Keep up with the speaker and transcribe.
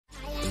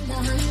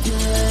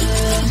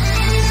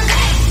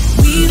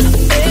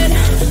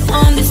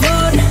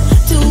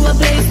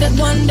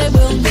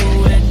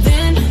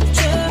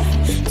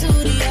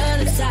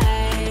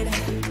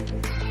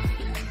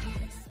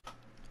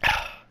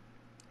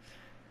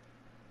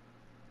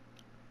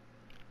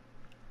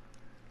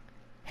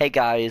Hey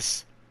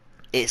guys,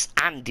 it's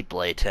Andy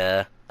Blade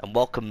here, and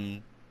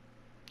welcome,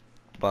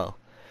 well,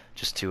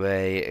 just to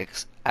a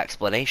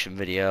explanation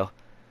video,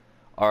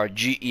 or a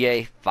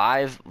GTA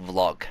 5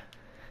 vlog.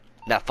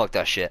 Nah, fuck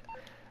that shit.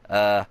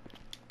 I've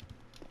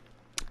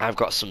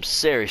got some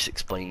serious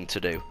explaining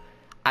to do.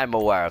 I'm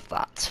aware of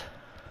that.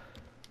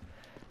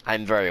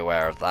 I'm very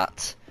aware of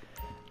that.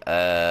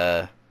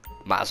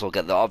 Might as well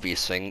get the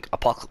obvious thing.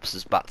 Apocalypse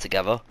is back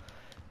together.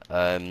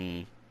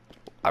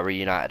 I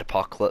reunited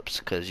Apocalypse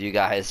because you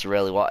guys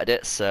really wanted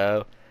it,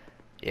 so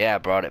yeah, I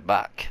brought it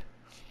back.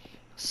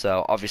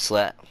 So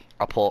obviously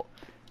I'll put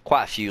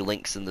quite a few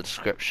links in the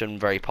description,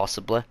 very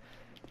possibly,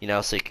 you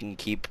know, so you can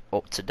keep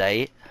up to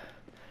date.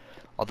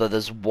 Although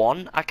there's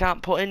one I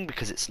can't put in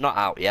because it's not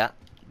out yet,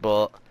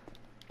 but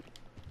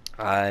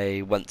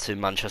I went to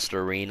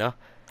Manchester Arena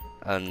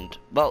and,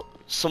 well,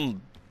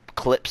 some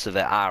clips of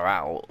it are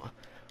out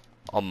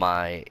on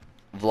my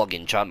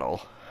vlogging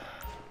channel.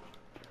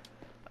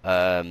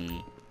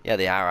 Yeah,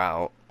 they are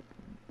out.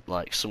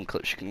 Like some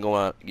clips, you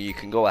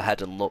can go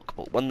ahead and look.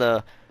 But when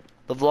the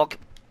vlog,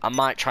 I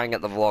might try and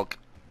get the vlog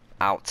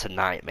out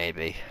tonight,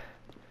 maybe.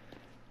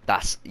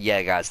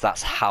 Yeah, guys,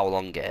 that's how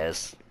long it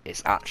is.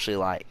 It's actually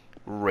like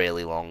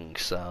really long.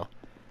 So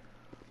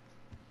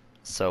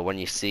when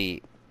you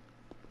see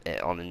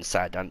it on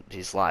Inside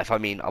Andy's Life, I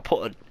mean, I'll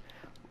put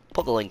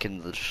the link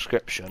in the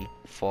description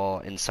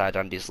for Inside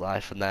Andy's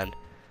Life, and then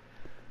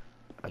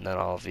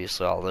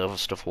obviously all the other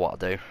stuff what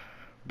I do.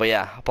 But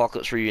yeah,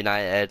 Apocalypse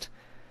reunited,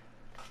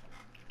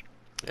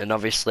 and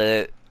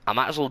obviously I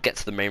might as well get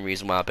to the main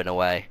reason why I've been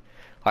away.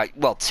 Like,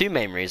 well, two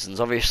main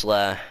reasons.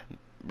 Obviously,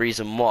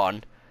 reason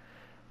one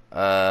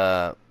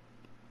was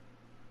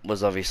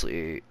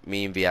obviously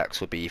me and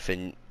VX were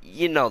beefing.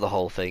 You know the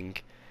whole thing.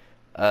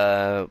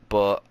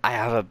 But I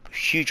have a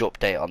huge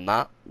update on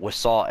that. We're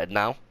sorted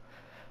now.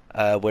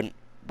 When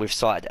we've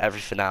sorted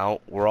everything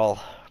out,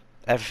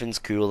 everything's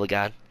cool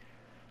again.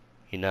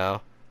 You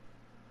know.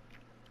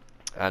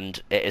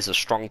 And it is a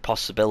strong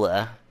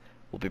possibility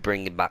we'll be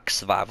bringing back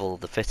Survival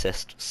of the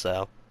Fittest,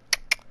 so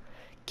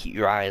keep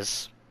your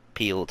eyes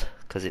peeled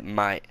because it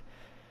might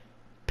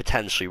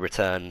potentially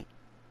return.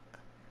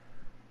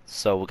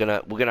 So I'm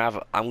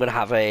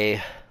gonna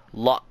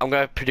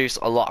produce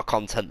a lot of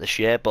content this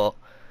year, but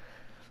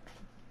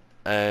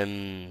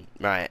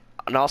right.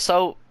 And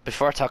also,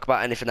 before I talk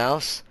about anything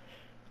else,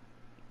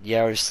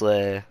 yeah,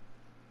 obviously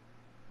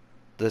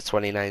the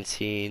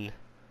 2019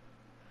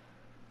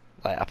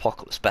 like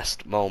Apocalypse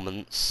best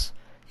moments.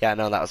 Yeah, I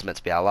know that was meant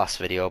to be our last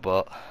video,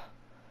 but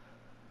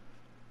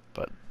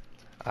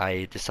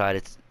I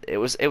decided it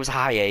was a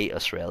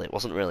hiatus really. It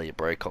wasn't really a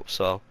breakup,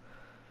 so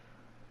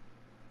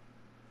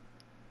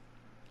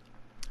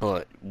well,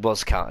 it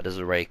was counted as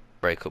a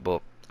breakup,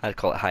 but I'd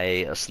call it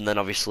hiatus. And then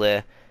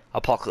obviously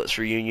Apocalypse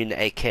reunion,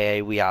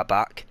 aka we are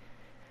back.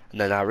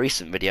 And then our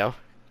recent video,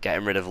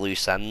 getting rid of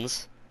loose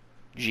ends,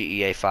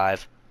 GTA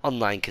 5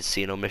 online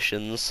casino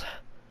missions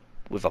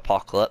with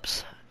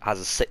Apocalypse. Has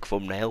a sick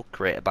thumbnail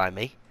created by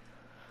me.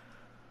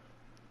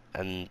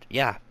 And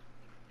yeah,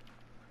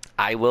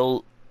 I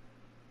will,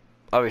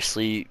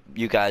 obviously,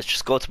 you guys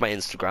just go to my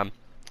Instagram,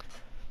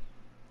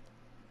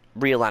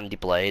 Real Andy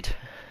Blade,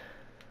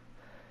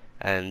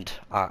 and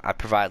I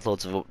provide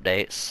loads of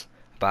updates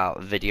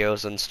about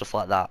videos and stuff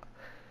like that.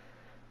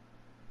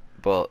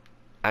 But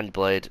Andy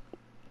Blade,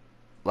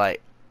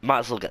 like, might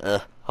as well get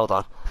hold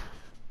on,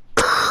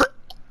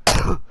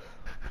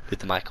 with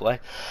the mic away.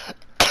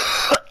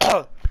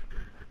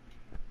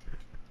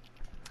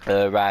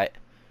 Right.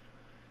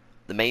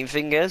 The main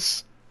thing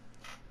is,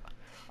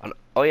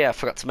 oh yeah, I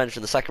forgot to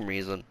mention the second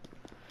reason.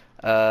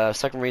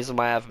 Second reason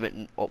why I haven't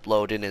been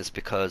uploading is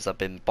because I've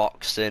been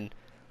boxing.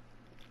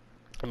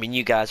 I mean,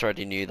 you guys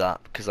already knew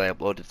that because I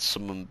uploaded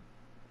some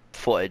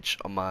footage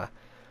on my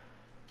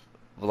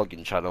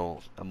vlogging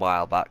channel a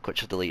while back,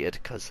 which I deleted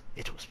because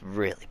it was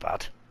really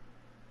bad.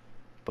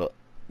 But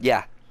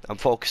yeah, I'm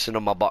focusing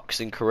on my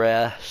boxing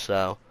career,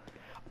 so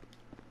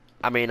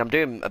I mean, I'm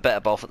doing a bit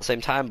of both at the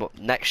same time, but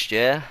next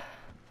year,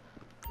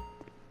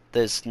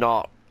 I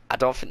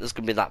don't think there's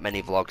going to be that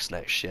many vlogs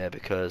next year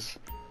because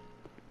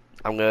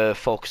I'm going to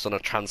focus on a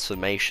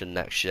transformation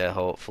next year,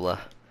 hopefully.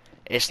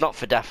 It's not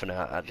for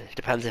definite, it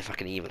depends if I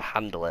can even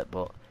handle it,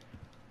 but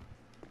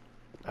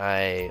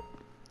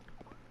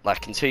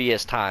like in 2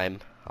 years' time,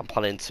 I'm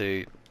planning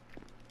to,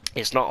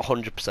 it's not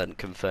 100%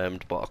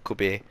 confirmed, but I could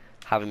be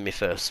having my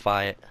first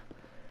fight,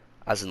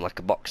 as in like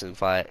a boxing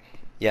fight.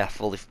 Yeah,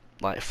 full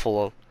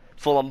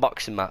on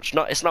boxing match.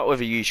 It's not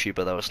with a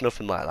YouTuber though. It's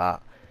nothing like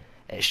that.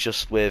 It's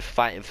just with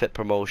Fighting Fit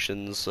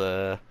Promotions,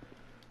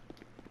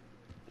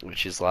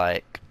 which is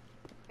like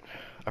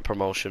a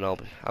promotion I'll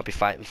be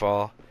fighting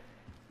for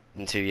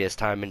in 2 years'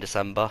 time in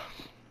December.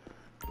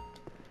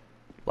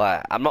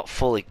 Like, I'm not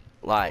fully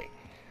like,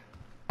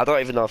 I don't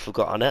even know if I've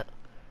got on it,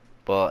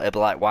 but it'll be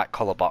like white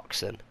collar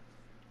boxing.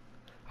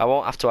 I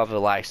won't have to have a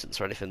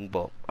license or anything,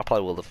 but I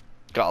probably will have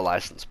got a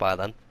license by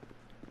then.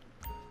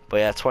 But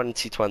yeah,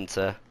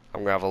 2020.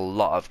 I'm going to have a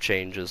lot of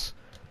changes,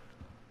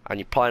 and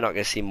you're probably not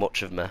going to see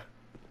much of me,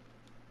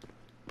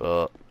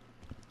 but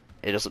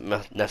it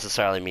doesn't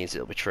necessarily means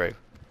it'll be true.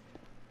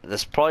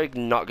 There's probably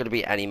not going to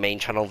be any main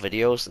channel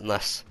videos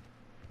unless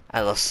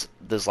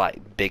there's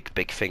like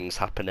big things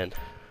happening.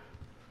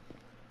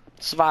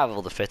 Survival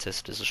of the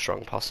fittest is a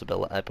strong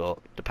possibility, but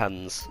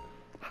depends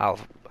how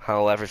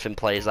everything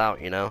plays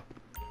out, you know.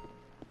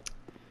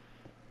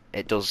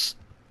 It does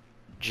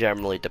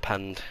generally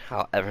depend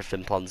how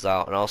everything plans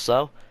out. And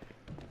also,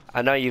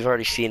 I know you've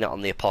already seen it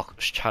on the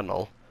Apocalypse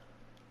channel,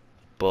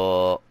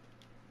 but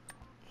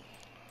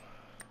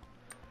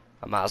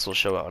I might as well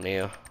show it on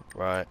here.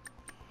 Right.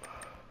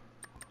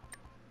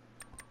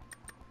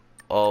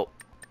 Oh.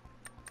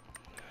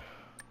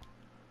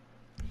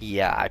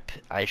 Yeah,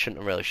 I shouldn't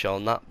have really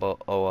shown that, but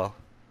oh well.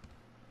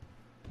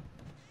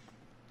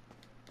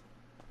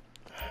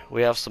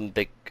 We have some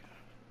big...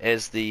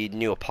 Here's the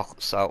new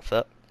Apocalypse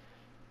outfit,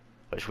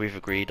 which we've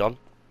agreed on.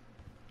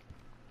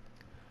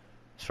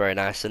 It's very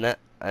nice, isn't it?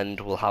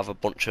 And we'll have a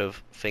bunch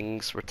of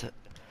things.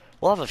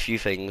 We'll have a few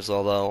things,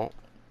 although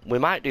we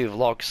might do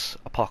vlogs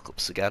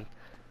Apocalypse again,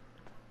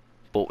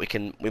 but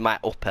we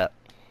might up it.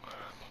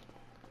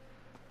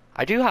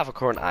 I do have a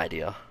current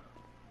idea,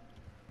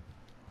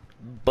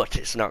 but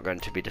it's not going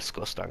to be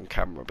discussed on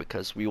camera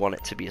because we want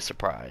it to be a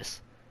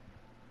surprise.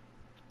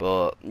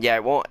 But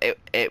yeah,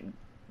 it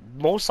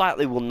most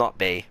likely will not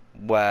be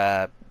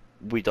where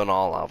we done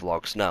all our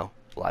vlogs. No,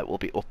 like we'll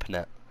be upping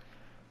it,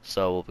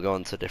 so we'll be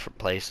going to different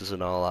places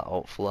and all that,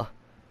 hopefully.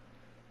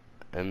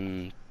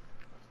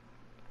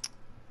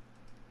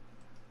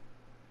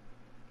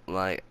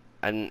 Like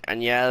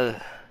and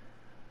yeah,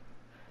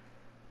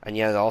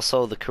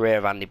 also the career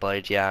of Andy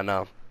Blade. Yeah, I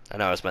know it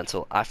was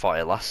mental. I thought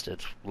it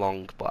lasted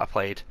long, but I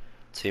played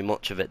too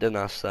much of it, didn't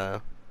I?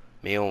 So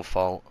my own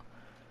fault.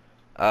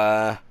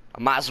 I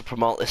might as well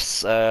promote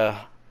this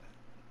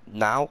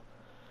now,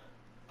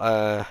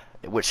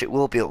 which it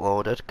will be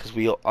uploaded because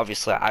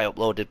I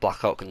uploaded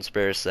Blackout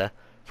Conspiracy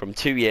from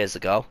 2 years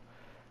ago.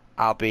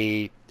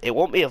 It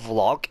won't be a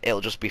vlog, it'll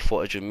just be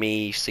footage of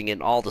me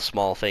singing all the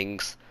small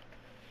things,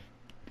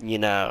 you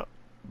know,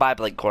 by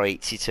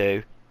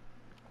Blink-182.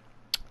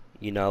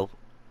 You know,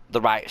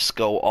 the rights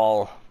go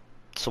all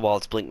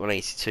towards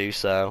Blink-182,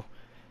 so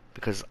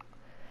because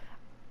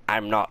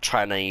I'm not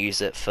trying to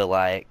use it for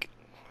like,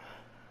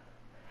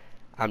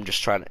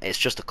 it's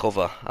just a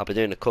cover. I'll be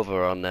doing a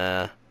cover on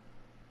at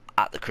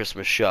the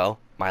Christmas show,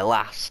 my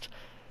last,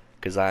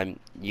 because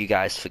you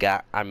guys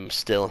forget I'm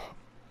still,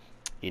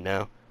 you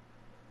know,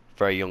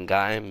 very young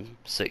guy. I'm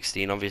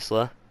 16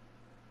 obviously,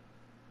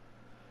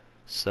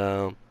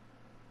 so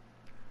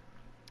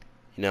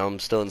you know, I'm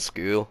still in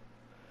school,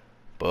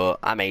 but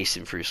I'm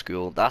acing through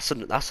school. That's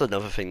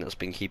another thing that's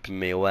been keeping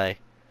me away,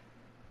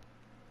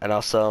 and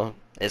also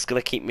it's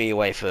gonna keep me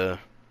away for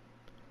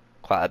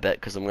quite a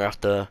bit because I'm gonna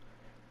have to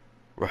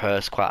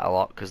rehearse quite a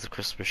lot because the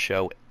Christmas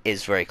show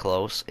is very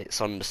close. It's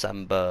on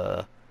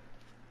December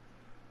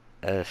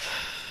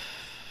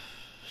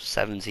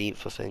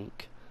 17th, I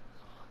think.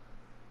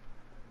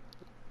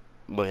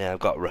 But yeah, I've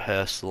got to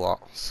rehearse a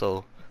lot,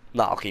 so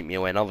that'll keep me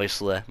away. And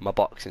obviously my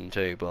boxing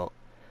too, but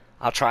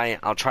I'll try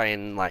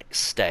and like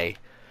stay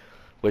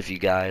with you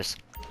guys.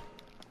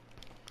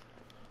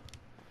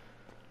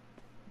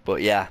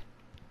 But yeah,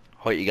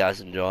 hope you guys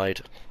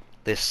enjoyed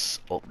this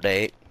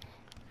update.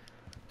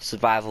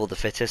 Survival of the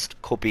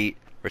fittest could be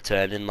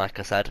returning, like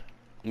I said.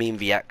 Me and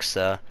VX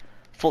are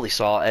fully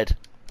sorted.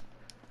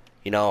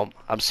 You know,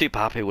 I'm super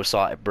happy we're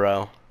sorted,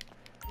 bro.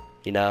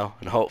 You know,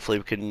 and hopefully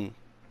we can,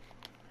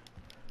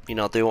 you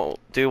know, do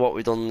what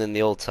we've done in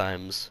the old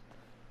times.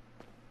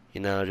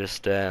 You know,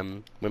 just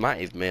we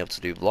might even be able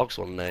to do vlogs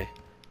one day.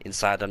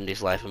 Inside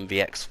Andy's Life and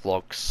VX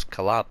Vlogs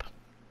collab.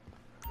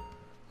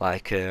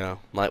 Like we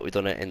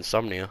done it in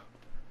Insomnia.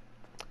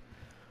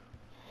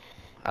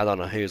 I don't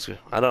know who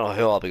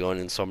I'll be going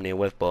Insomnia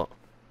with, but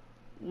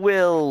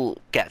we'll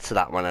get to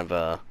that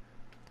whenever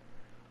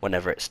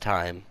it's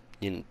time.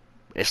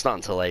 It's not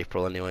until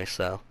April anyway,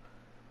 so.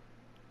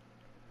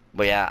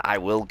 But yeah, I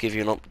will give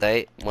you an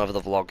update whether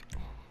the vlog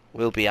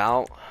will be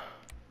out,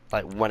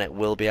 like when it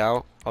will be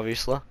out,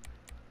 obviously.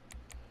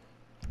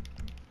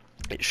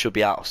 It should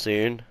be out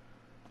soon.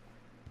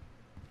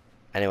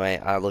 Anyway,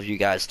 I love you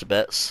guys to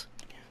bits.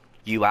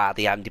 You are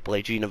the Andy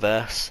Blade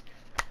universe.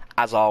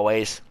 As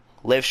always,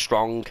 live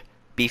strong,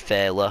 be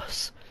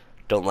fearless,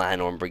 don't let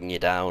anyone bring you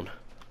down.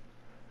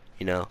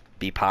 You know,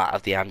 be part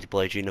of the Andy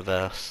Blade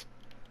universe.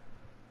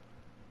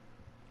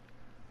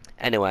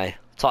 Anyway,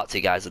 talk to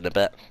you guys in a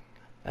bit.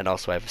 And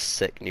also I have a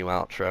sick new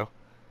outro,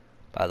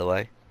 by the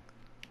way,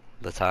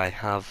 that I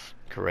have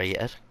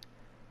created.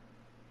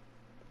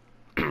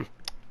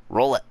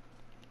 Roll it.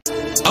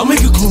 I'll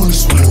make a call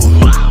this war.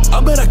 I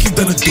bet I keep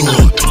that a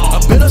door. I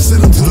bet I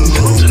send him to the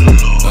Lord.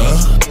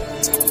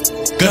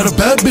 Got a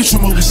bad bitch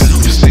from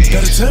overseas.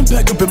 Got a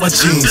 10-pack up in my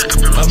jeans.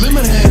 I'm in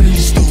my hand in the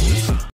store.